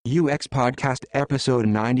UX Podcast Episode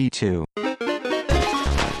 92.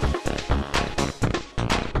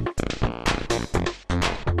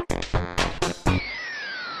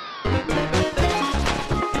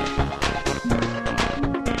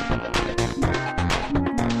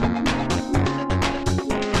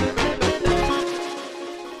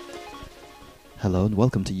 Hello and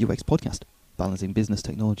welcome to UX Podcast, balancing business,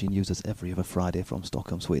 technology and users every other Friday from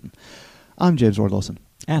Stockholm, Sweden. I'm James Roy-Lawson.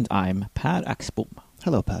 And I'm Per Axbom.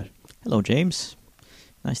 Hello, Per. Hello, James.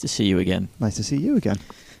 Nice to see you again. Nice to see you again.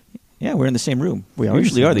 Yeah, we're in the same room. We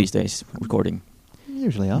usually are these days, recording.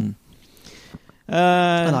 Usually are.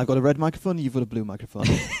 And I've got a red microphone, you've got a blue microphone.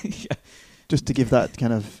 Yeah. Just to give that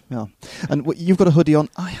kind of, you know. And you've got a hoodie on.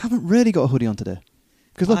 I haven't really got a hoodie on today.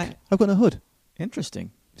 Because look, I've got a hood.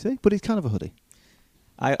 Interesting. See? But it's kind of a hoodie.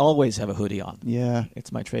 I always have a hoodie on. Yeah.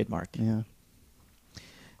 It's my trademark. Yeah.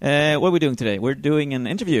 What are we doing today? We're doing an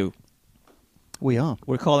interview. We are.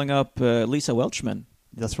 We're calling up Lisa Welchman.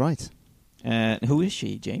 That's right. Who is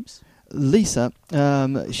she, James? Lisa,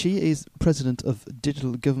 she is president of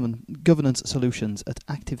digital governance solutions at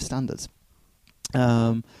Active Standards.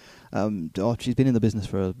 She's been in the business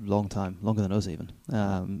for a long time, longer than us even.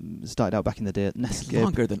 Started out back in the day at Netscape.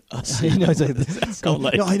 Longer than us. No,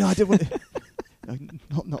 I know. I did want.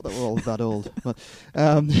 Not that we're all that old, but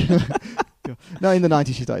no, in the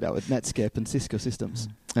 90s she started out with Netscape and Cisco Systems,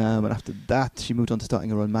 and after that she moved on to starting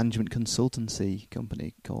her own management consultancy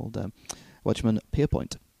company called Welchman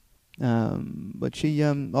Peerpoint. But she,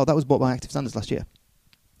 that was bought by Active Standards last year.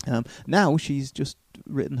 Now she's just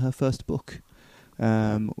written her first book,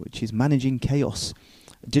 which is Managing Chaos: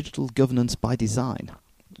 Digital Governance by Design,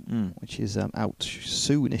 which is out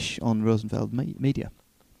soonish on Rosenfeld Media.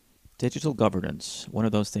 Digital governance, one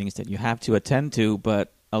of those things that you have to attend to,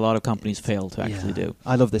 but a lot of companies fail to actually do.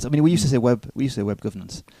 I love this. I mean, we used to say web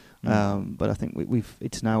governance, but I think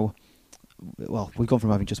it's now. Well, we've gone from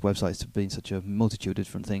having just websites to being such a multitude of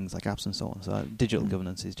different things like apps and so on. So digital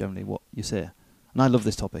governance is generally what you say, and I love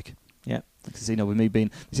this topic. Yeah, because with me being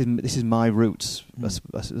this is my roots as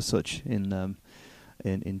such in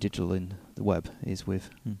digital in the web is with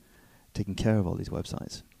taking care of all these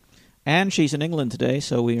websites. And she's in England today,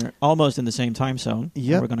 so we're almost in the same time zone.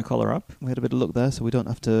 Yeah, we're going to call her up. We had a bit of luck there, so we don't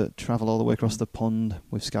have to travel all the way across the pond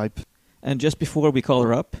with Skype. And just before we call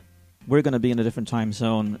her up, we're going to be in a different time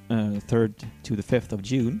zone, 3rd to the 5th of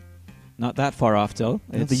June. Not that far off, though.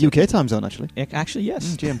 It's the UK time zone, actually. Actually,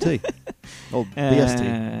 yes. GMT. Or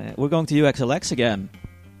BST. We're going to UXLX again,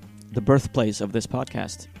 the birthplace of this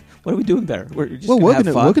podcast. What are we doing there? We're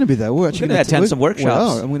going to be there. We're actually going to attend some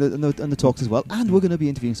workshops. And the talks as well. And we're going to be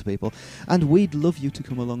interviewing some people. And we'd love you to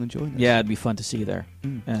come along and join us. Yeah, it'd be fun to see you there.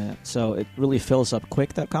 So it really fills up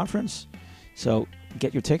quick, that conference. So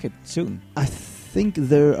get your ticket soon. I think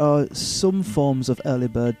there are some forms of early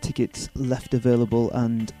bird tickets left available,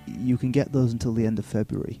 and you can get those until the end of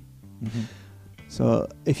February. Mm-hmm. So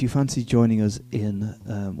if you fancy joining us in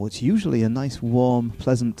what's usually a nice, warm,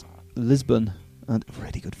 pleasant Lisbon, and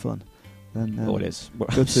really good fun. Then, it is.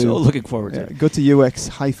 We're so looking forward to it. Go to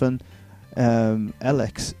ux-lx.com.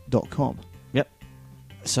 Yep.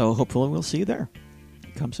 So hopefully we'll see you there.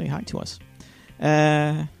 Come say hi to us.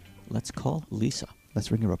 Let's call Lisa.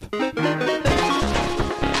 Let's ring her up.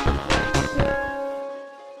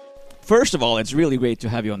 First of all, it's really great to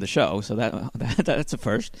have you on the show. So that's a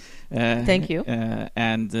first. Thank you. I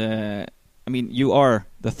mean, you are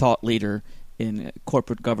the thought leader in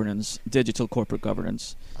corporate governance, digital corporate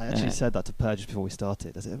governance. I actually said that to Per just before we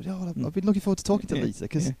started. I said, I've been looking forward to talking to Lisa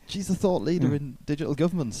because she's the thought leader in digital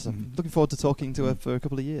governance. I'm looking forward to talking to her for a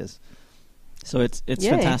couple of years. So it's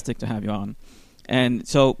fantastic to have you on. And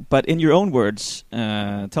so, but in your own words,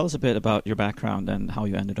 tell us a bit about your background and how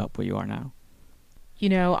you ended up where you are now. You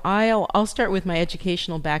know, I'll start with my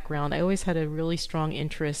educational background. I always had a really strong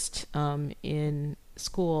interest in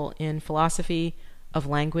school in philosophy of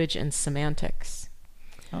language and semantics.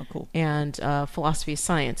 Oh, cool. And philosophy of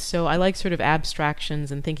science. So I like sort of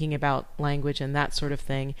abstractions and thinking about language and that sort of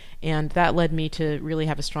thing. And that led me to really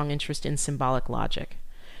have a strong interest in symbolic logic.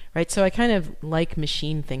 Right? So I kind of like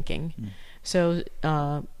machine thinking. So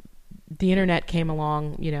the internet came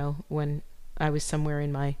along, when I was somewhere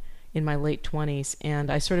in my late 20s, and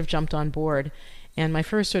I sort of jumped on board. And my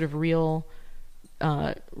first sort of real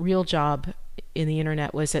job in the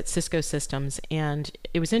internet was at Cisco Systems, and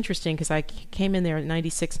it was interesting because I came in there in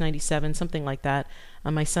 96, 97, something like that.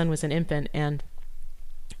 My son was an infant, and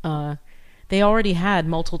they already had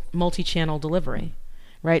multi-channel delivery,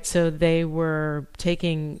 right? So they were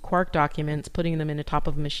taking Quark documents, putting them in the top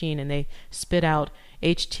of a machine, and they spit out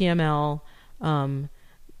HTML,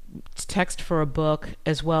 text for a book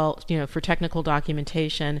as well, for technical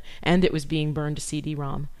documentation, and it was being burned to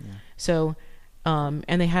CD-ROM. Yeah. So,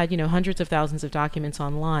 and they had, hundreds of thousands of documents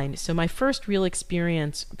online. So my first real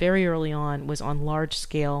experience very early on was on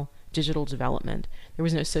large-scale digital development. There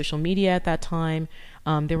was no social media at that time.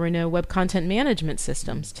 There were no web content management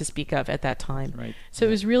systems to speak of at that time. Right. So it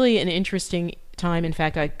was really an interesting time. In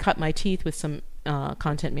fact, I cut my teeth with some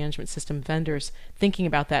content management system vendors thinking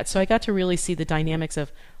about that. So I got to really see the dynamics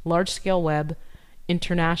of large-scale web,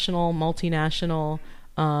 international, multinational,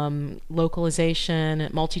 localization,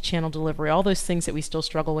 multi-channel delivery, all those things that we still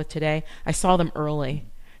struggle with today. I saw them early.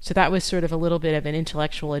 So that was sort of a little bit of an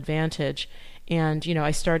intellectual advantage. And,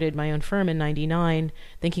 I started my own firm in 99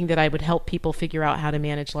 thinking that I would help people figure out how to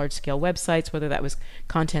manage large-scale websites, whether that was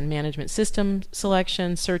content management system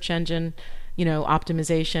selection, search engine,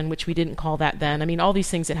 optimization, which we didn't call that then. I mean, all these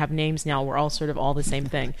things that have names now were all sort of all the same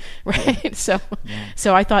thing, right? So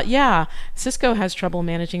I thought, Cisco has trouble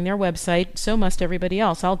managing their website, so must everybody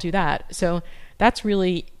else. I'll do that. So that's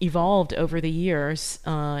really evolved over the years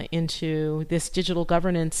into this digital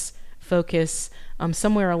governance focus.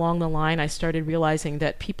 Somewhere along the line, I started realizing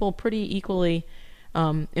that people pretty equally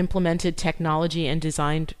implemented technology and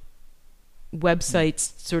designed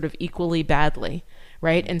websites sort of equally badly,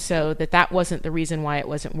 right? And so that wasn't the reason why it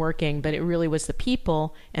wasn't working, but it really was the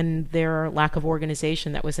people and their lack of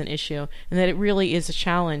organization that was an issue, and that it really is a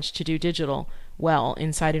challenge to do digital well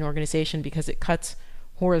inside an organization because it cuts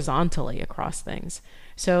horizontally across things.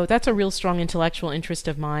 So that's a real strong intellectual interest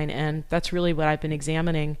of mine, and that's really what I've been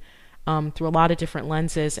examining through a lot of different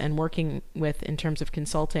lenses and working with in terms of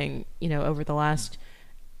consulting, over the last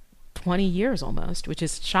 20 years almost, which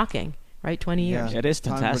is shocking, right? 20 years. Yeah, it is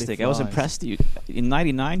fantastic. Really I was impressed. In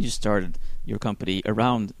 99, you started your company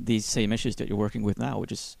around these same issues that you're working with now,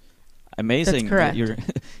 which is amazing. That's correct.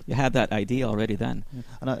 That you had that idea already then.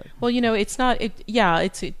 Yeah. Well, it's not.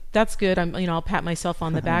 That's good. I'll pat myself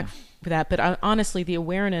on the back for that. But honestly, the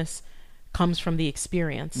awareness comes from the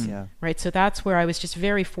experience, right? So that's where I was just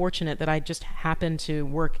very fortunate that I just happened to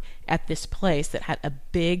work at this place that had a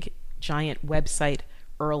big, giant website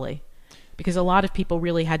early, because a lot of people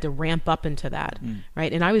really had to ramp up into that,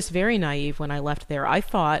 right? And I was very naive when I left there. I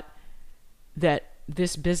thought that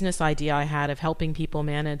this business idea I had of helping people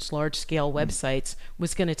manage large-scale websites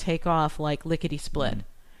was going to take off like lickety-split.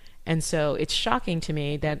 And so it's shocking to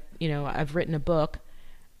me that, I've written a book,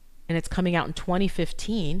 and it's coming out in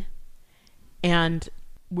 2015, and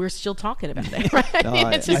we're still talking about it, right?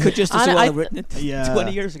 No, you could just as well have written it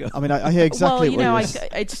 20 years ago. I mean, I hear exactly what you're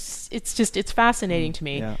it's fascinating to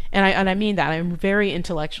me. Yeah. And I mean that. I'm very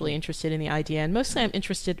intellectually interested in the idea, and mostly I'm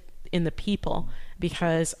interested in the people,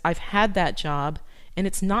 because I've had that job, and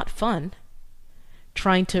it's not fun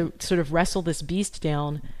trying to sort of wrestle this beast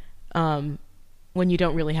down when you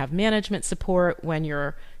don't really have management support, when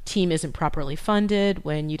your team isn't properly funded,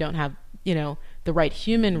 when you don't have, the right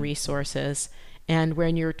human resources, and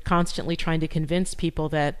when you're constantly trying to convince people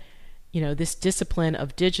that, this discipline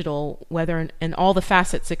of digital, and all the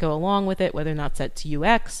facets that go along with it, whether or not that's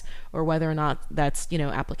UX or whether or not that's,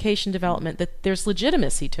 application development, that there's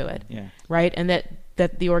legitimacy to it, right? And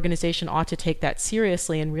that the organization ought to take that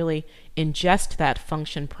seriously and really ingest that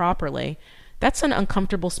function properly. That's an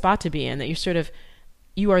uncomfortable spot to be in, that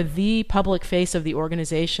you are the public face of the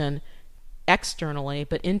organization externally,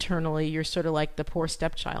 but internally you're sort of like the poor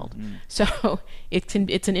stepchild. So it's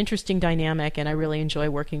an interesting dynamic, and I really enjoy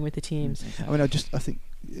working with the teams. I mean, I think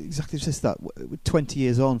exactly just that. 20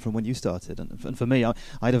 years on from when you started, and for me, I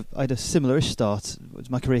had a similar-ish start.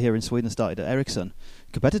 My career here in Sweden started at Ericsson,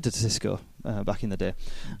 competitor to Cisco back in the day,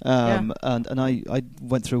 and I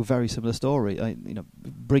went through a very similar story.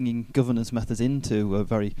 Bringing governance methods into a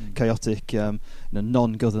very chaotic,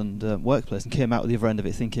 non-governed workplace, and came out at the other end of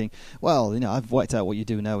it thinking, well, I've worked out what you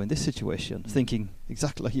do now in this situation, thinking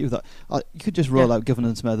exactly like you, that you could just roll out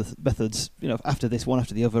governance methods, after this, one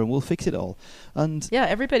after the other, and we'll fix it all. And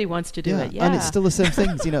everybody wants to do it. And it's still the same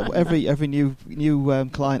things. Every new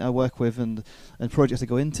client I work with and project I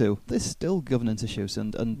go into, there's still governance issues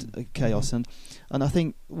and chaos, and I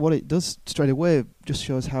think what it does straight away just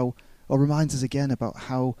shows how, or reminds us again about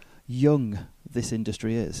how young this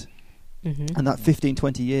industry is, and that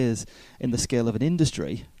 15-20 years in the scale of an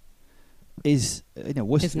industry is,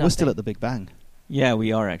 we're still at the Big Bang. Yeah,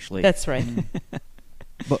 we are actually. That's right.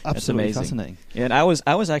 But absolutely fascinating. Yeah, and I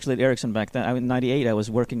was actually at Ericsson back then. In '98, I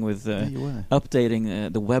was working with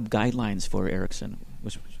updating the web guidelines for Ericsson,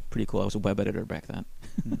 which was pretty cool. I was a web editor back then.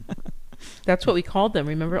 That's what we called them.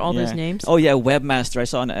 Remember all those names? Oh yeah, webmaster. I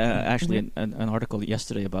saw an article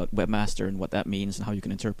yesterday about webmaster and what that means and how you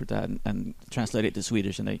can interpret that and translate it to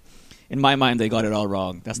Swedish. And in my mind, they got it all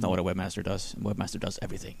wrong. That's not what a webmaster does. A webmaster does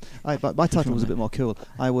everything. But my title was a bit more cool.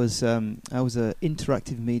 I was an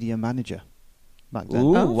interactive media manager back then.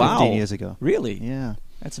 Ooh, 15 years ago. Really? Yeah.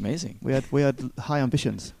 That's amazing. We had high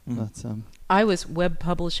ambitions. But, I was web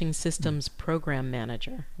publishing systems program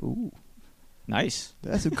manager. Ooh. Nice.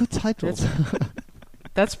 That's a good title.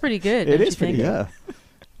 That's pretty good. It is pretty, yeah.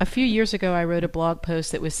 A few years ago, I wrote a blog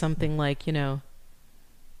post that was something like, the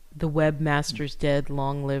webmaster's dead,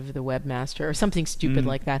 long live the webmaster, or something stupid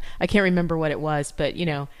like that. I can't remember what it was, but,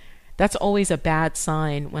 that's always a bad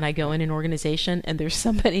sign when I go in an organization and there's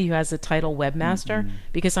somebody who has the title webmaster,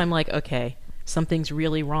 because I'm like, okay, something's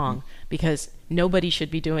really wrong, because nobody should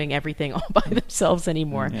be doing everything all by themselves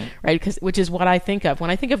anymore, right? Which is what I think of. When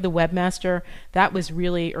I think of the webmaster, that was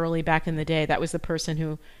really early back in the day. That was the person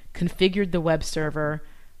who configured the web server,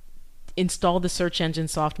 installed the search engine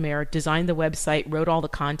software, designed the website, wrote all the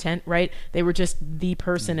content, right? They were just the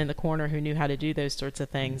person in the corner who knew how to do those sorts of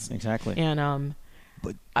things. Exactly. And,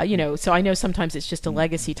 so I know sometimes it's just a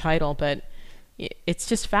legacy title, but it's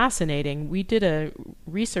just fascinating. We did a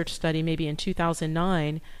research study maybe in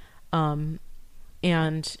 2009,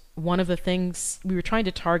 and one of the things we were trying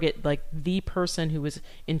to target, like the person who was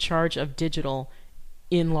in charge of digital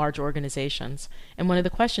in large organizations. And one of the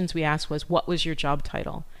questions we asked was, what was your job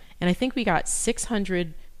title? And I think we got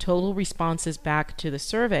 600 total responses back to the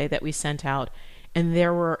survey that we sent out, and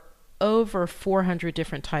there were over 400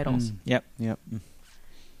 different titles. Yep.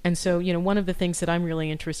 And so, one of the things that I'm really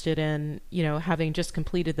interested in, having just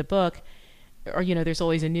completed the book, or, there's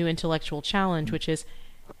always a new intellectual challenge, which is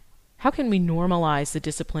how can we normalize the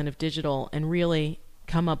discipline of digital and really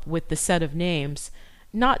come up with the set of names,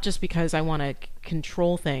 not just because I want to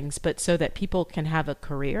control things, but so that people can have a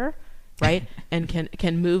career, right? And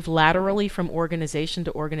can move laterally from organization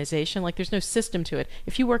to organization. Like there's no system to it.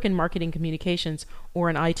 If you work in marketing communications or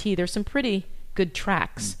in IT, there's some pretty good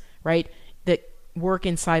tracks, right? That work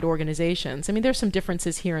inside organizations. I mean, there's some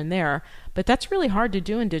differences here and there, but that's really hard to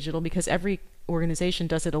do in digital because every organization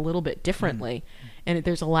does it a little bit differently. And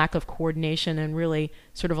there's a lack of coordination and really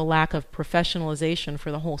sort of a lack of professionalization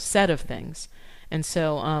for the whole set of things. And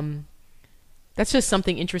so that's just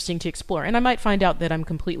something interesting to explore. And I might find out that I'm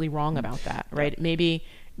completely wrong about that, right? Maybe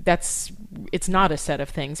it's not a set of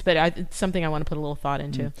things, but it's something I want to put a little thought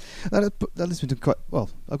into. That leads me to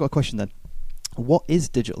I've got a question then. What is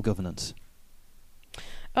digital governance?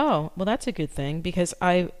 Oh, well, that's a good thing because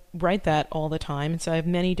I write that all the time. So I have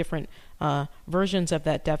many different versions of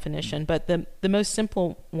that definition. But the most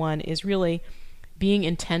simple one is really being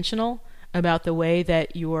intentional about the way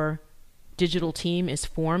that your digital team is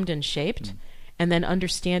formed and shaped, and then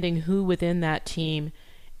understanding who within that team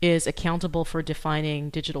is accountable for defining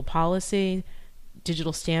digital policy,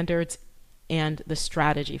 digital standards, and the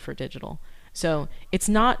strategy for digital. So it's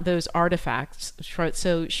not those artifacts.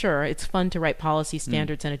 So sure, it's fun to write policy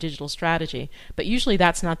standards and a digital strategy, but usually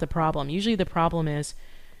that's not the problem. Usually the problem is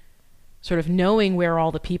sort of knowing where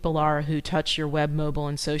all the people are who touch your web, mobile,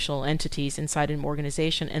 and social entities inside an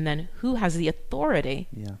organization, and then who has the authority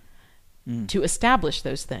to establish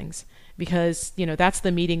those things. Because, that's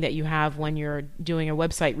the meeting that you have when you're doing a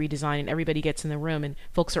website redesign and everybody gets in the room and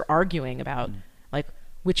folks are arguing about, like,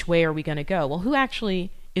 which way are we going to go? Well, who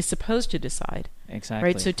actually is supposed to decide? Exactly.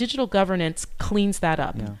 Right? So digital governance cleans that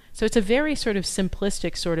up. Yeah. So it's a very sort of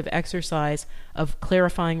simplistic sort of exercise of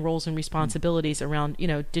clarifying roles and responsibilities around,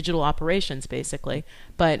 digital operations, basically.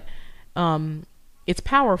 But it's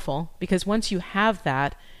powerful because once you have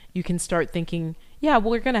that, you can start thinking,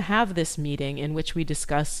 we're going to have this meeting in which we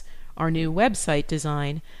discuss our new website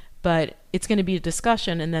design, but it's going to be a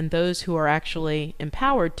discussion, and then those who are actually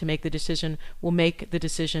empowered to make the decision will make the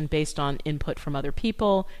decision based on input from other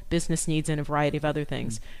people, business needs, and a variety of other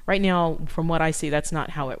things. Right now, from what I see, that's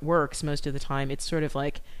not how it works most of the time. It's sort of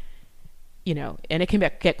like, and it can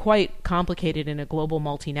get quite complicated in a global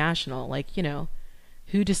multinational, like,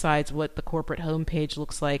 who decides what the corporate homepage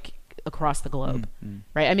looks like across the globe,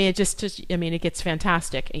 right? I mean, it gets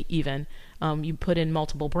fantastic even. You put in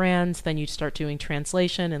multiple brands, then you start doing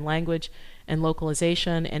translation and language and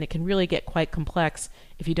localization, and it can really get quite complex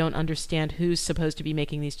if you don't understand who's supposed to be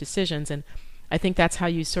making these decisions. And I think that's how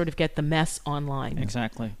you sort of get the mess online.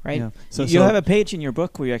 Exactly. Right? Yeah. So you have a page in your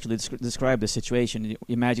book where you actually describe the situation. You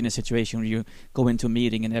imagine a situation where you go into a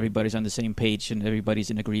meeting and everybody's on the same page and everybody's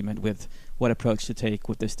in agreement with what approach to take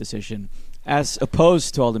with this decision, as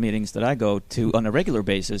opposed to all the meetings that I go to on a regular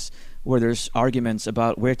basis where there's arguments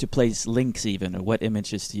about where to place links even or what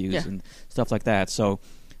images to use and stuff like that. So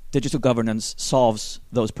digital governance solves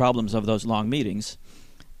those problems of those long meetings.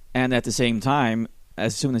 And at the same time,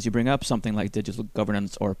 as soon as you bring up something like digital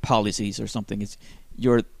governance or policies or something,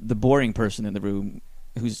 you're the boring person in the room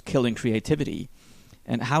who's killing creativity.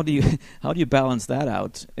 And how do you balance that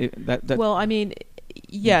out? Well, I mean,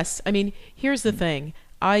 yes. I mean, here's the thing.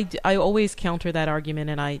 I always counter that argument,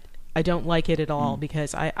 and I don't like it at all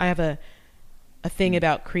because I have a thing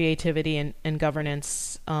about creativity and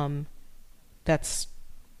governance that's,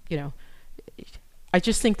 I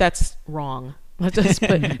just think that's wrong. Let's just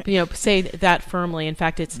say that firmly. In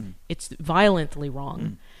fact, it's violently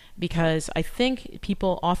wrong because I think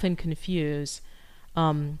people often confuse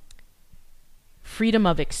freedom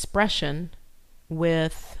of expression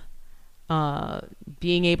with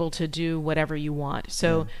being able to do whatever you want.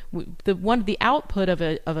 So the output of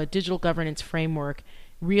a digital governance framework,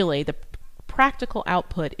 really the practical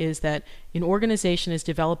output is that an organization is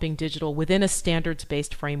developing digital within a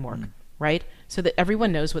standards-based framework, right? So that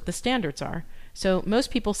everyone knows what the standards are. So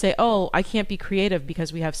most people say, "Oh, I can't be creative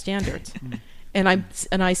because we have standards," and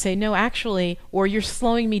I say, "No, actually, or you're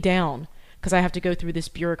slowing me down because I have to go through this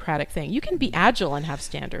bureaucratic thing. You can be agile and have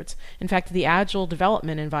standards. In fact, the agile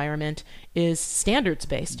development environment is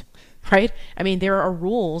standards-based." Right? I mean, there are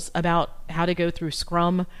rules about how to go through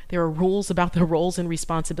Scrum. There are rules about the roles and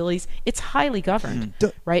responsibilities. It's highly governed,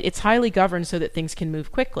 right? It's highly governed so that things can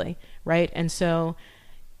move quickly, right? And so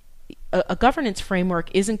a governance framework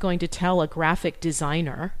isn't going to tell a graphic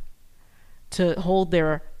designer to hold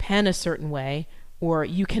their pen a certain way, or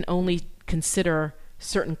you can only consider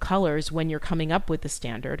certain colors when you're coming up with the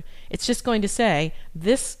standard. It's just going to say,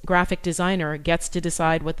 this graphic designer gets to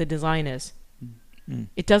decide what the design is.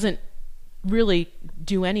 It doesn't really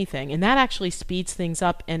do anything, and that actually speeds things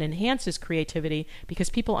up and enhances creativity because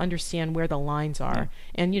people understand where the lines are.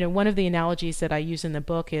 And one of the analogies that I use in the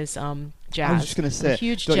book is jazz. I was just going to say,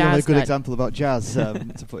 huge don't you have a jazz good nut. example about jazz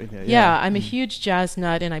to put in here? Yeah, I'm a huge jazz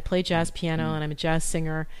nut, and I play jazz piano, and I'm a jazz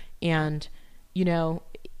singer. And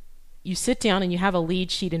you sit down and you have a lead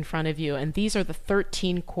sheet in front of you, and these are the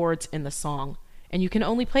 13 chords in the song. And you can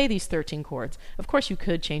only play these 13 chords. Of course, you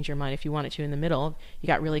could change your mind if you wanted to in the middle. You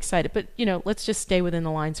got really excited. But, let's just stay within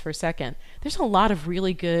the lines for a second. There's a lot of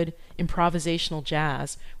really good improvisational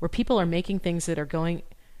jazz where people are making things that are going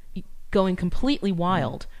completely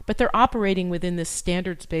wild, but they're operating within this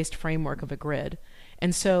standards-based framework of a grid.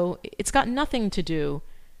 And so it's got nothing to do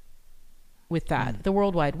with that. The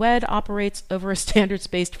World Wide Web operates over a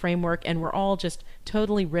standards-based framework, and we're all just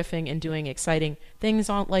totally riffing and doing exciting things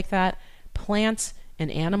like that. Plants and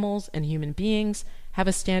animals and human beings have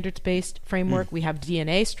a standards-based framework. We have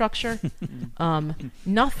DNA structure.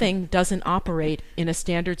 Nothing doesn't operate in a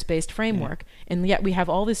standards-based framework, and yet we have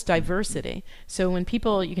all this diversity. So when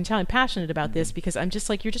people, you can tell I'm passionate about this because I'm just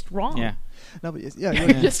like, you're just wrong. Yeah. No, but You've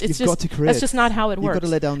got to create. That's just not how it works. You've got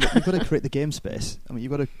to lay down. You've got to create the game space. I mean,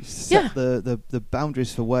 you've got to set the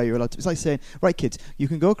boundaries for where you're allowed to. It's like saying, right, kids, you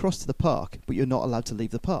can go across to the park, but you're not allowed to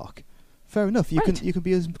leave the park. Fair enough. You can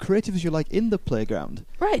be as creative as you like in the playground.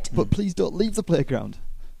 Right. But please don't leave the playground.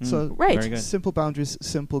 So simple boundaries,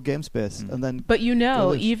 simple game space, and then. But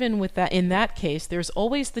even with that, in that case, there's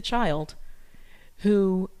always the child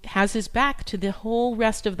who has his back to the whole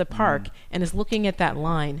rest of the park and is looking at that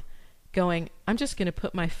line, going, "I'm just going to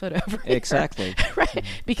put my foot over here." Exactly. Right.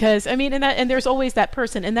 Because and there's always that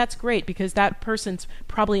person, and that's great because that person's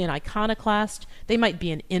probably an iconoclast. They might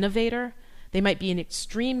be an innovator. They might be an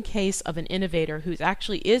extreme case of an innovator who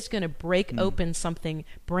actually is going to break open something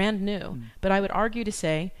brand new. But I would argue to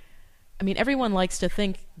say, everyone likes to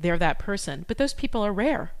think they're that person, but those people are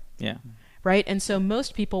rare. Yeah. Right? And so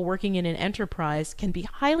most people working in an enterprise can be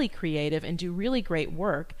highly creative and do really great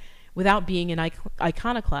work without being an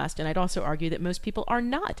iconoclast. And I'd also argue that most people are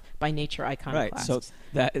not by nature iconoclasts.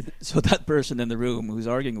 Right. So that person in the room who's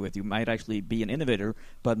arguing with you might actually be an innovator,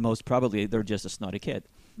 but most probably they're just a snotty kid.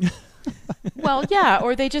 Well, yeah,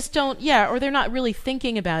 or they just don't, or they're not really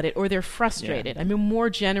thinking about it, or they're frustrated. Yeah. More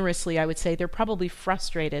generously, I would say they're probably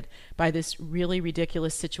frustrated by this really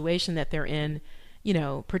ridiculous situation that they're in,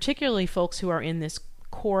 particularly folks who are in this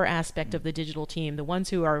core aspect of the digital team, the ones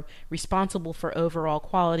who are responsible for overall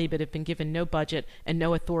quality but have been given no budget and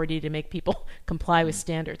no authority to make people comply with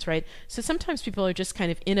standards, right? So sometimes people are just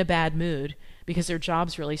kind of in a bad mood because their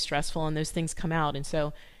job's really stressful and those things come out. And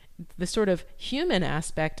so the sort of human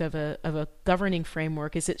aspect of a governing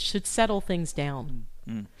framework is it should settle things down,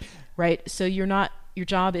 right? So your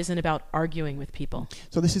job isn't about arguing with people.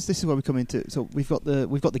 So this is where we come into. So we've got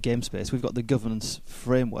the game space, we've got the governance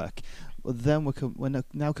framework. But then we're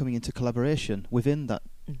now coming into collaboration within that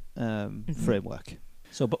framework.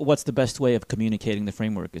 So, but what's the best way of communicating the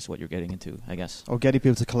framework is what you're getting into, I guess. Or getting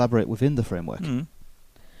people to collaborate within the framework.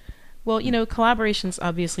 Well, collaboration is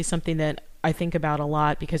obviously something that I think about a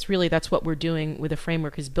lot, because really that's what we're doing with a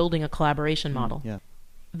framework, is building a collaboration model. Yeah.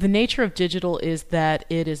 The nature of digital is that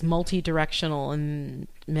it is multi-directional and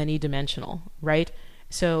many-dimensional, right?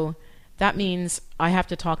 So that means I have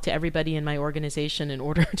to talk to everybody in my organization in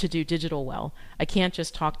order to do digital well. I can't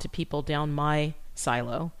just talk to people down my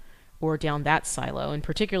silo or down that silo, and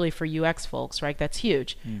particularly for UX folks, right? That's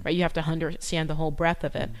huge, right? You have to understand the whole breadth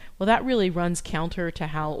of it. Well, that really runs counter to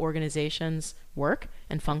how organizations work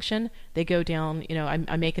and function. They go down,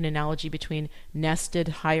 I make an analogy between nested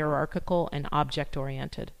hierarchical and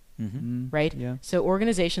object-oriented, right? Yeah. So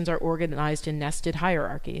organizations are organized in nested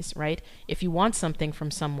hierarchies, right? If you want something from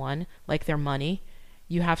someone, like their money,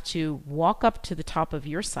 you have to walk up to the top of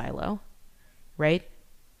your silo, right?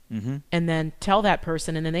 And then tell that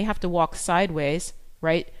person, and then they have to walk sideways,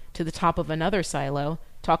 right, to the top of another silo,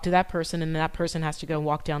 talk to that person, and that person has to go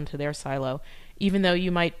walk down to their silo. Even though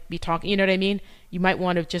you might be talking, you know what I mean? You might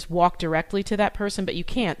want to just walk directly to that person, but you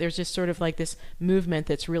can't. There's just sort of like this movement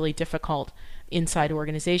that's really difficult inside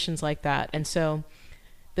organizations like that. And so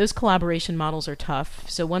those collaboration models are tough.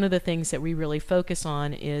 So one of the things that we really focus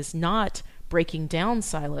on is not breaking down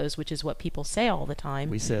silos, which is what people say all the time.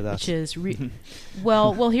 We say that. Which is,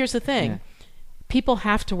 well, here's the thing. Yeah. People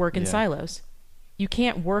have to work in Yeah. silos. You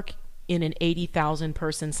can't work in an 80,000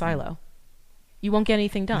 person silo. You won't get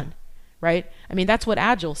anything done, right? I mean, that's what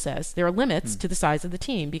Agile says. There are limits to the size of the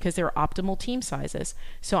team because there are optimal team sizes.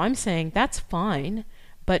 So I'm saying that's fine,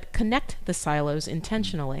 but connect the silos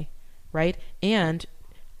intentionally, right? And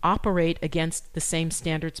operate against the same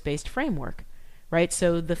standards-based framework. Right?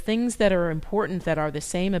 So the things that are important that are the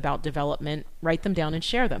same about development, write them down and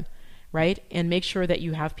share them, right? And make sure that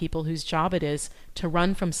you have people whose job it is to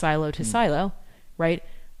run from silo to silo, right,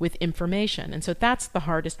 with information. And so that's the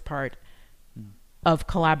hardest part of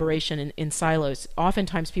collaboration in silos.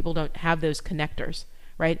 Oftentimes people don't have those connectors,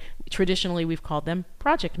 right? Traditionally we've called them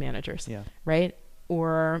project managers, right?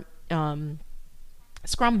 Or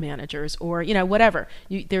Scrum managers, or whatever.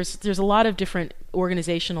 There's a lot of different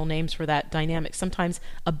organizational names for that dynamic. Sometimes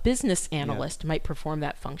a business analyst might perform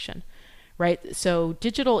that function, right? So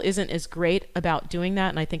digital isn't as great about doing that,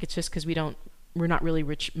 and I think it's just because we're not really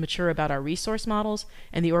mature about our resource models,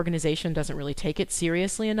 and the organization doesn't really take it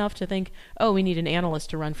seriously enough to think, oh, we need an analyst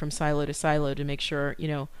to run from silo to silo to make sure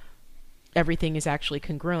everything is actually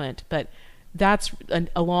congruent. But that's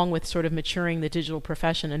along with sort of maturing the digital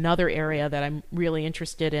profession, another area that I'm really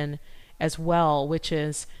interested in as well, which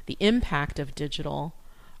is the impact of digital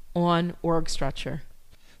on org structure.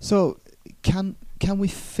 So can we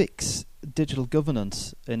fix digital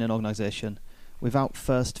governance in an organization without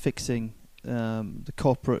first fixing the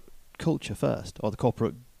corporate culture first, or the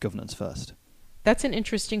corporate governance first? That's an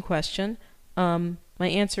interesting question. My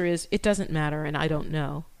answer is it doesn't matter, and I don't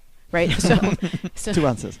know. Right. So Two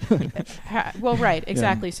answers. Well, right.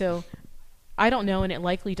 Exactly. Yeah. So I don't know, and it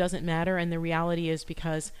likely doesn't matter. And the reality is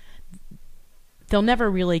because they'll never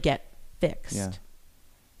really get fixed. Yeah.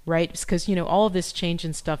 Right. Because, all of this change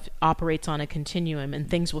and stuff operates on a continuum, and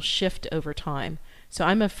things will shift over time. So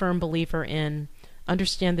I'm a firm believer in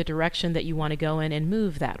understand the direction that you want to go in and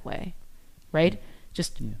move that way. Right.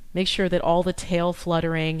 Just make sure that all the tail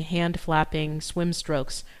fluttering, hand flapping, swim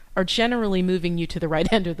strokes are generally moving you to the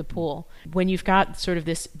right end of the pool. When you've got sort of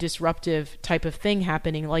this disruptive type of thing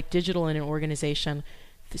happening, like digital in an organization,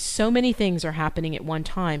 so many things are happening at one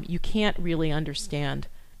time, you can't really understand,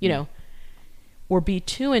 or be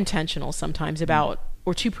too intentional sometimes about,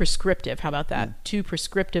 or too prescriptive, how about that? Too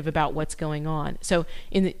prescriptive about what's going on. So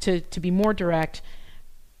to be more direct,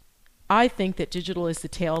 I think that digital is the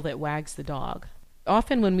tail that wags the dog.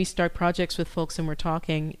 Often when we start projects with folks and we're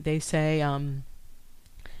talking, they say,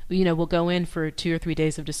 we'll go in for 2 or 3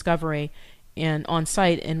 days of discovery and on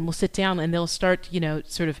site, and we'll sit down and they'll start,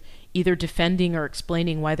 sort of either defending or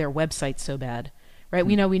explaining why their website's so bad, right?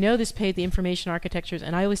 We know this paid the information architectures,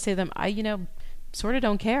 and I always say to them, I sort of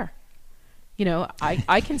don't care.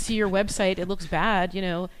 I can see your website, it looks bad,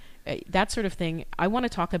 that sort of thing. I want to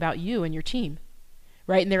talk about you and your team.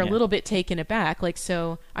 Right? And they're a little bit taken aback. Like,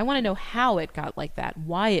 so I want to know how it got like that,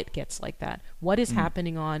 why it gets like that, what is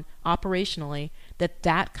happening on operationally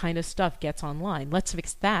that kind of stuff gets online. Let's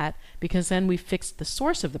fix that, because then we've fixed the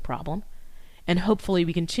source of the problem, and hopefully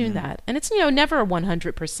we can tune that. And it's, never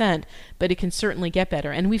 100%, but it can certainly get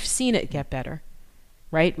better. And we've seen it get better,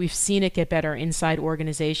 right? We've seen it get better inside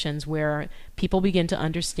organizations where people begin to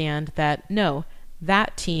understand that, no,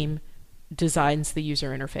 that team designs the user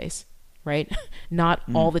interface. right? Not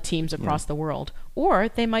all the teams across the world. Or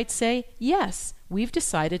they might say, yes, we've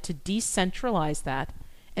decided to decentralize that,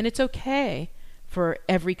 and it's okay for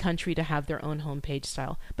every country to have their own homepage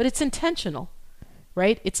style. But it's intentional,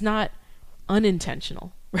 right? It's not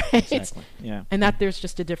unintentional, right? Exactly. Yeah. And that there's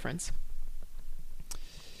just a difference.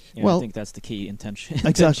 Yeah, Well, I think that's the key intention.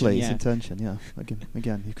 Exactly, yeah. it's intention. Yeah,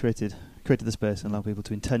 again, you created the space and allow people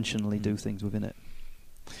to intentionally do things within it.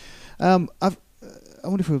 I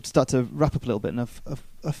wonder if we'll start to wrap up a little bit, and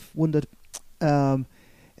I've wondered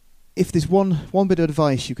if there's one bit of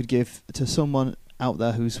advice you could give to someone out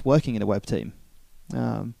there who's working in a web team.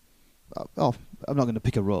 I'm not going to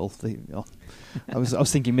pick a role. I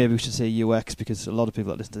was thinking maybe we should say UX, because a lot of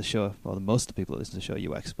people that listen to the show, or most of the people that listen to the show,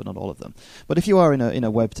 are UX, but not all of them. But if you are in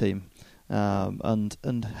a web team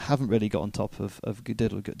and haven't really got on top of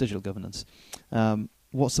digital governance,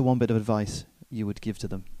 what's the one bit of advice you would give to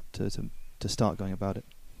them to start going about it?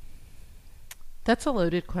 That's a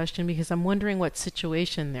loaded question, because I'm wondering what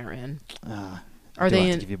situation they're in. Are they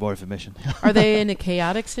have to give you more information? Are they in a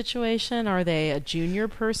chaotic situation? Are they a junior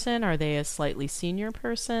person? Are they a slightly senior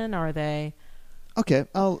person? Are they? Okay,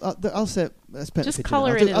 I'll say let's paint just the picture.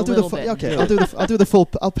 color it a little bit. Okay, I'll do the full.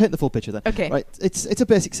 I'll paint the full picture then. Okay, right. It's a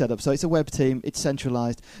basic setup. So it's a web team. It's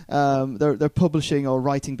centralized. They're publishing or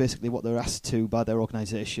writing basically what they're asked to by their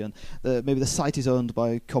organisation. Maybe the site is owned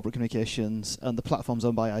by corporate communications and the platform's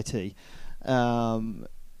owned by IT.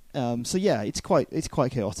 So yeah, it's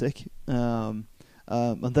quite chaotic.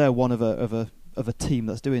 And they're one of a team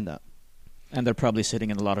that's doing that. And they're probably sitting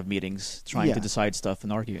in a lot of meetings trying to decide stuff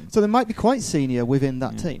and arguing. So they might be quite senior within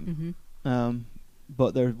that team,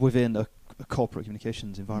 but they're within a corporate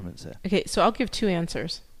communications environment. So. Okay, so I'll give two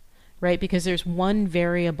answers, right? Because there's one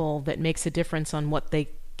variable that makes a difference on what they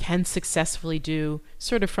can successfully do,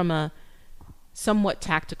 sort of from a somewhat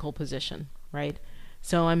tactical position, right?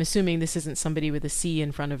 So I'm assuming this isn't somebody with a C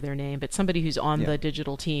in front of their name, but somebody who's on the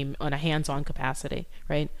digital team on a hands-on capacity,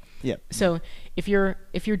 right? Yeah. So if you're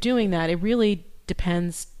doing that, it really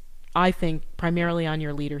depends, I think, primarily on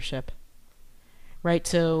your leadership, right?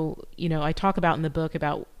 So, I talk about in the book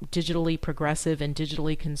about digitally progressive and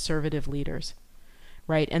digitally conservative leaders,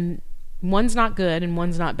 right? And one's not good and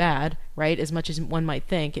one's not bad, right? As much as one might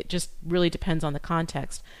think. It just really depends on the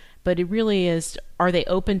context. But it really is, are they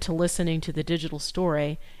open to listening to the digital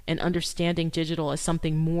story and understanding digital as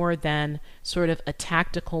something more than sort of a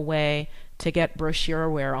tactical way to get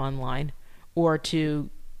brochureware online or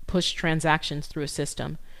to push transactions through a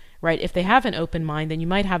system, right? If they have an open mind, then you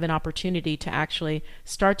might have an opportunity to actually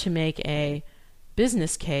start to make a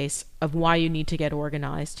business case of why you need to get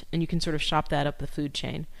organized, and you can sort of shop that up the food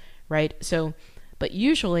chain, right? So, but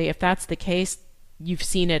usually if that's the case, you've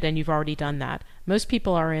seen it and you've already done that. Most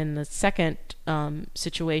people are in the second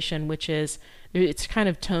situation, which is it's kind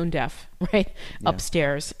of tone deaf, right?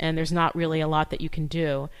 Upstairs, and there's not really a lot that you can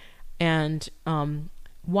do. And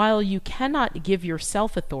while you cannot give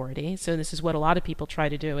yourself authority, so this is what a lot of people try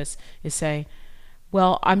to do is say,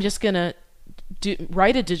 well, I'm just going to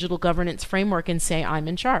write a digital governance framework and say I'm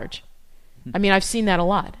in charge. I mean, I've seen that a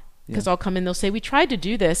lot. Because I'll come in, they'll say, we tried to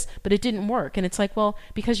do this, but it didn't work. And it's like, well,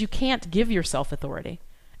 because you can't give yourself authority,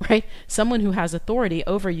 right? Someone who has authority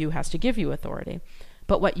over you has to give you authority.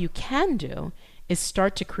 But what you can do is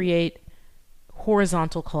start to create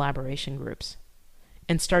horizontal collaboration groups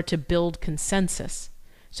and start to build consensus.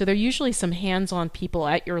 So there are usually some hands-on people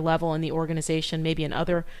at your level in the organization, maybe in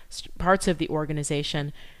other parts of the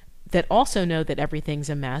organization, that also know that everything's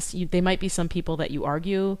a mess. They might be some people that you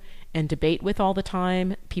argue and debate with all the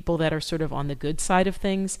time, people that are sort of on the good side of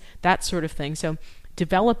things, that sort of thing. So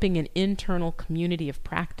developing an internal community of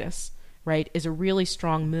practice, right, is a really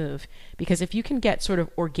strong move. Because if you can get sort of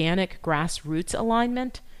organic grassroots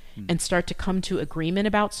alignment and start to come to agreement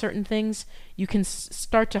about certain things, you can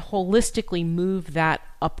start to holistically move that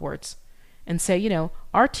upwards and say,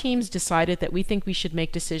 our team's decided that we think we should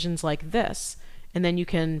make decisions like this. And then you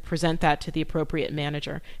can present that to the appropriate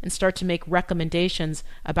manager and start to make recommendations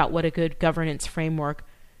about what a good governance framework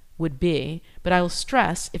would be. But I will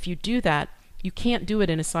stress, if you do that, you can't do it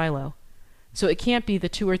in a silo. So it can't be the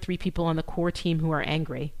 2 or 3 people on the core team who are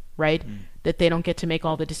angry, right? That they don't get to make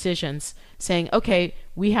all the decisions, saying, okay,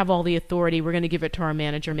 we have all the authority, we're going to give it to our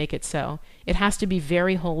manager, make it so. It has to be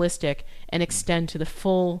very holistic and extend to the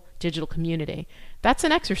full digital community. That's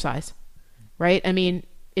an exercise, right? I mean,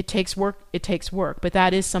 it takes work, but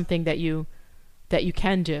that is something that you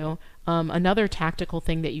can do. Another tactical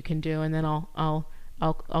thing that you can do, and then I'll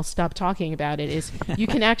stop talking about it, is you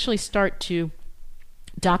can actually start to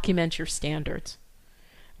document your standards,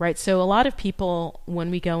 right? So a lot of people, when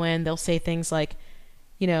we go in, they'll say things like,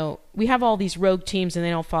 we have all these rogue teams and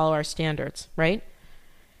they don't follow our standards, right?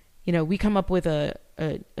 We come up with a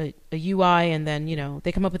UI, and then,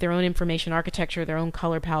 they come up with their own information architecture, their own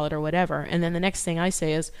color palette or whatever. And then the next thing I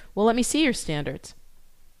say is, well, let me see your standards.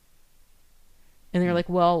 And they're like,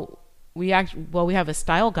 well, we have a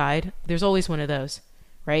style guide. There's always one of those,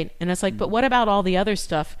 right? And it's like, but what about all the other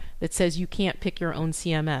stuff that says you can't pick your own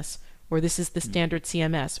CMS, or this is the standard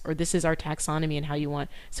CMS, or this is our taxonomy and how you want.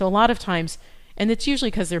 So a lot of times, and it's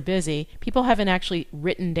usually because they're busy, people haven't actually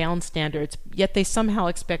written down standards, yet they somehow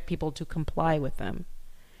expect people to comply with them,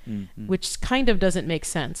 which kind of doesn't make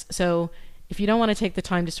sense. So if you don't want to take the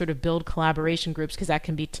time to sort of build collaboration groups, because that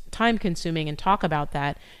can be time consuming, and talk about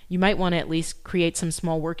that, you might want to at least create some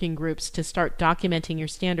small working groups to start documenting your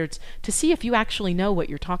standards to see if you actually know what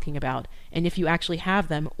you're talking about and if you actually have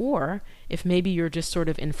them, or if maybe you're just sort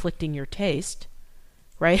of inflicting your taste,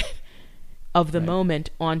 right, of the moment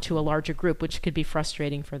onto a larger group, which could be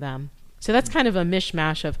frustrating for them. So that's kind of a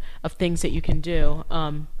mishmash of things that you can do,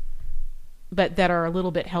 but that are a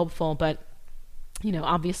little bit helpful. But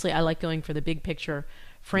obviously I like going for the big picture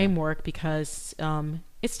framework because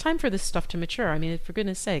it's time for this stuff to mature. I mean, for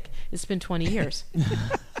goodness sake, it's been 20 years.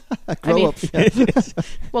 Grow up. Yeah.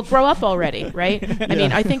 Well, grow up already, right? I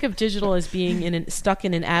mean, I think of digital as being stuck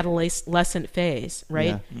in an adolescent phase,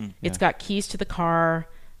 right? Yeah. It's got keys to the car,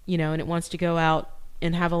 and it wants to go out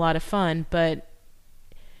and have a lot of fun, but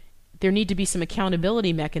there need to be some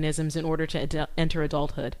accountability mechanisms in order to enter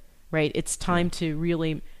adulthood, right? It's time to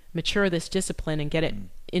really mature this discipline and get it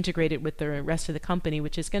integrated with the rest of the company,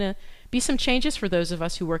 which is going to be some changes for those of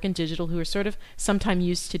us who work in digital, who are sort of sometime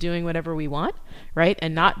used to doing whatever we want, right?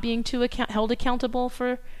 And not being too held accountable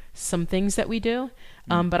for some things that we do.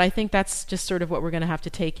 But I think that's just sort of what we're going to have to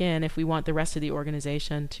take in if we want the rest of the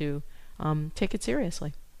organization to take it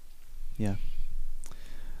seriously. Yeah.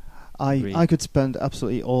 I could spend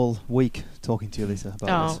absolutely all week talking to you, Lisa, about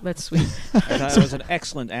this. Oh, that's sweet. That was an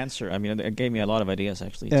excellent answer. I mean, it gave me a lot of ideas,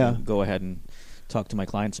 actually, to go ahead and talk to my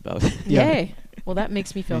clients about. Yay. Well, that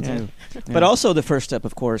makes me feel good. But also the first step,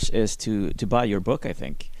 of course, is to buy your book, I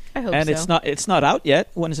think. I hope and so. And it's not out yet.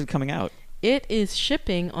 When is it coming out? It is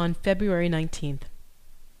shipping on February 19th.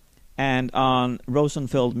 And on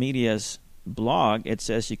Rosenfeld Media's blog, it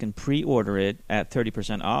says you can pre-order it at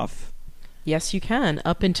 30% off. Yes, you can.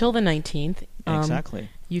 Up until the 19th. Exactly.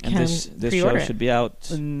 You and can this pre-order show should be out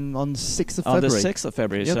on 6th of on February. the 6th of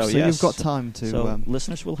February. Yep, so so yes. you've got time to... So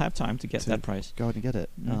listeners will have time to get that price. Go ahead and get it.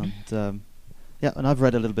 Mm-hmm. And and I've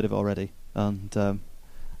read a little bit of it already. And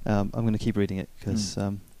I'm going to keep reading it because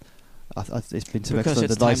it's been some because excellent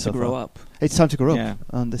it's advice time to so grow far. up. It's time to grow Yeah. up.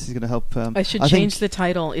 And this is going to help... I should change the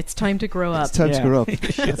title. It's time to grow up. It's time to grow up.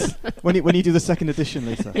 Yes. when you do the second edition,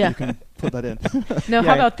 Lisa, you can put that in. No,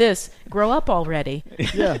 how about this? Grow up already.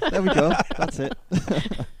 Yeah, there we go. That's it.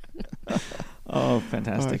 Oh,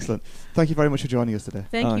 fantastic. Oh, excellent. Thank you very much for joining us today.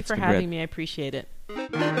 Thank you it's for been having great. me. I appreciate it.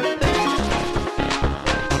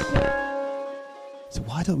 So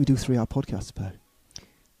why don't we do 3-hour podcasts, Per?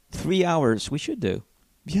 3 hours we should do.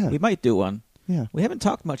 Yeah. We might do one. Yeah. We haven't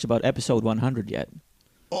talked much about episode 100 yet.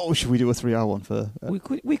 Oh, should we do a 3-hour one for...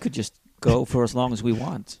 We could just go for as long as we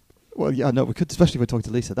want. Well, yeah, no, we could, especially if we're talking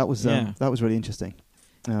to Lisa. That was really interesting.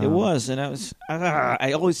 It was, and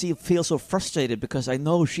I always feel so frustrated because I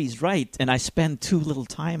know she's right, and I spend too little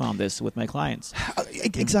time on this with my clients.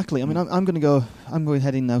 Exactly. I mean, I'm going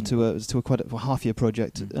heading now to a quite a half-year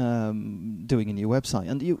project, doing a new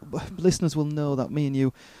website, and you listeners will know that me and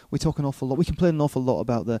you, we talk an awful lot. We complain an awful lot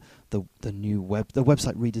about the new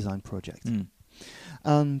website redesign project,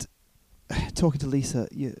 and talking to Lisa,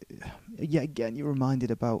 again, you're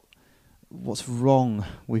reminded about what's wrong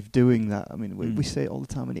with doing that. I mean, we say it all the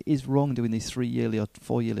time, and it is wrong doing these 3-yearly or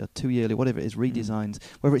 4-yearly or 2-yearly, whatever it is, redesigns,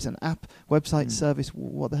 whether it's an app, website, service,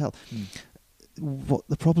 what the hell. What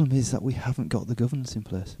the problem is that we haven't got the governance in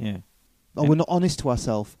place. Yeah. Or we're not honest to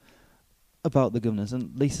ourselves about the governance.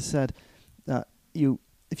 And Lisa said that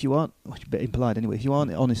if you aren't, a bit implied anyway, if you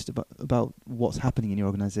aren't honest about what's happening in your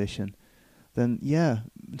organisation, then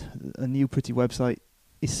a new pretty website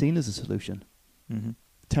is seen as a solution. Mm-hmm.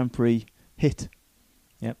 Temporary hit.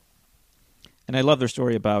 Yep. And I love their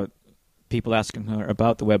story about people asking her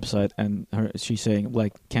about the website, and she's saying,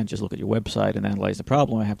 like, can't just look at your website and analyze the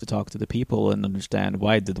problem. I have to talk to the people and understand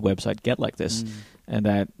why did the website get like this. And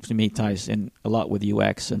that, to me, ties in a lot with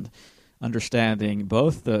UX and understanding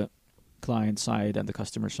both the client side and the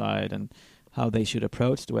customer side and how they should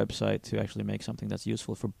approach the website to actually make something that's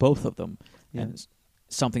useful for both of them. Yeah. And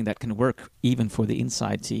something that can work even for the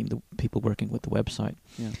inside team, the people working with the website.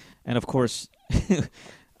 Yeah. And of course, it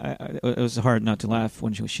was hard not to laugh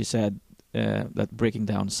when she said that breaking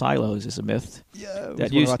down silos is a myth. Yeah,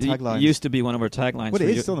 That one of our taglines. used to be one of our taglines. But it for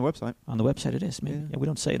is you- still on the website. On the website it is. Yeah. Yeah, we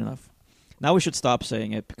don't say it enough. Now we should stop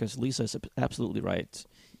saying it because Lisa is absolutely right.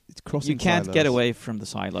 It's crossing You can't silos. get away from the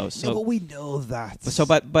silos. So, No, but we know that.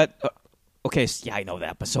 okay, yeah, I know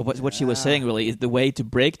that. But so what she was saying really is the way to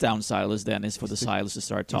break down silos then is for the silos to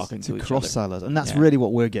start talking to each cross other. silos, and that's Yeah. really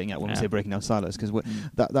what we're getting at when we Yeah. say breaking down silos, because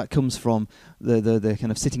that comes from the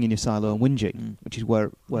kind of sitting in your silo and whinging, which is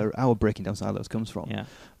where our breaking down silos comes from. Yeah.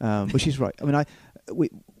 But she's right. I mean,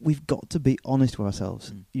 we've got to be honest with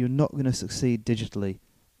ourselves. You're not going to succeed digitally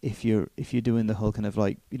if you're doing the whole kind of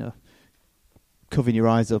like, covering your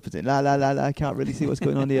eyes up and saying, la, I can't really see what's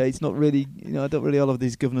going on here. It's not really, I don't really all of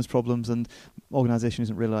these governance problems, and organisation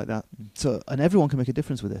isn't really like that. So, and everyone can make a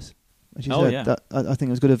difference with this. As you said, that, I think it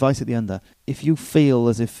was good advice at the end there. If you feel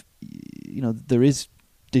as if, there is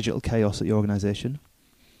digital chaos at your organisation,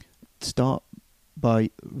 start by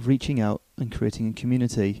reaching out and creating a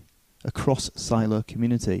community, a cross-silo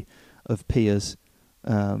community of peers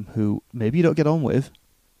who maybe you don't get on with,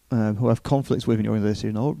 who have conflicts with in your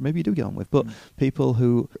organisation, or maybe you do get on with, but people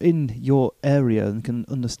who are in your area and can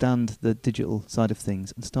understand the digital side of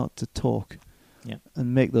things and start to talk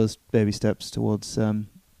and make those baby steps towards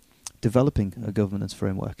developing a governance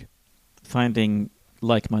framework. Finding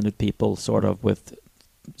like-minded people sort of with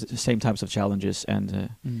the same types of challenges and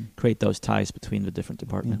create those ties between the different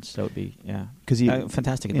departments. That would be,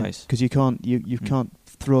 fantastic advice. Because you can't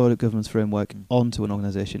throw a governance framework onto an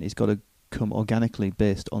organisation. It's got to come organically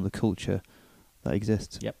based on the culture that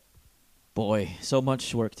exists. Yep. Boy, so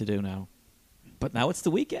much work to do now. But now it's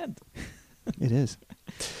the weekend. It is.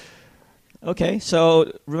 Okay,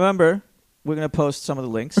 so remember, we're going to post some of the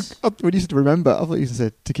links. When you said to remember, I thought you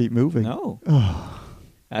said to keep moving. No. Oh.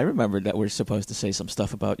 I remembered that we're supposed to say some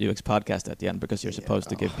stuff about UX Podcast at the end because you're supposed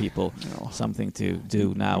to give people something to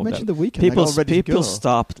do now. You mentioned the weekend. People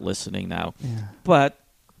stopped listening now. Yeah. But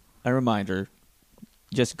a reminder,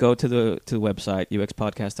 just go to the website,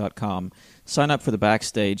 uxpodcast.com, sign up for the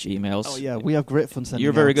backstage emails. Oh, yeah, we have great fun sending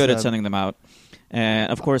You're very out, good at sending them out.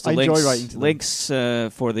 And, of course, the I enjoy writing to them. links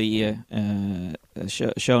for the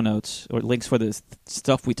show notes, or links for the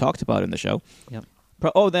stuff we talked about in the show. Yep.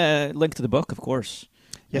 The link to the book, of course.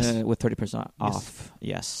 Yes. With 30% off.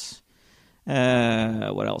 Yes.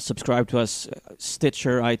 What else? Subscribe to us,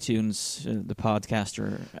 Stitcher, iTunes, the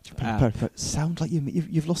Podcaster app. Sound like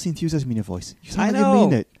you've lost the enthusiasm in your voice. You sound I like know. you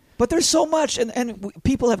mean it. But there's so much, and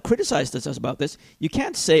people have criticized us about this. You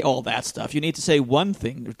can't say all that stuff. You need to say one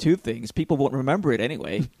thing or two things. People won't remember it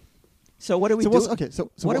anyway. So what are we doing? So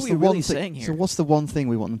what are we really saying here? So what's the one thing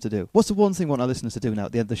we want them to do? What's the one thing we want our listeners to do now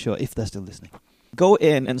at the end of the show, if they're still listening? Go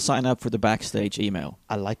in and sign up for the backstage email.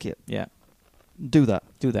 I like it. Yeah. Do that.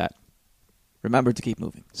 Do that. Remember to keep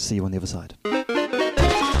moving. See you on the other side.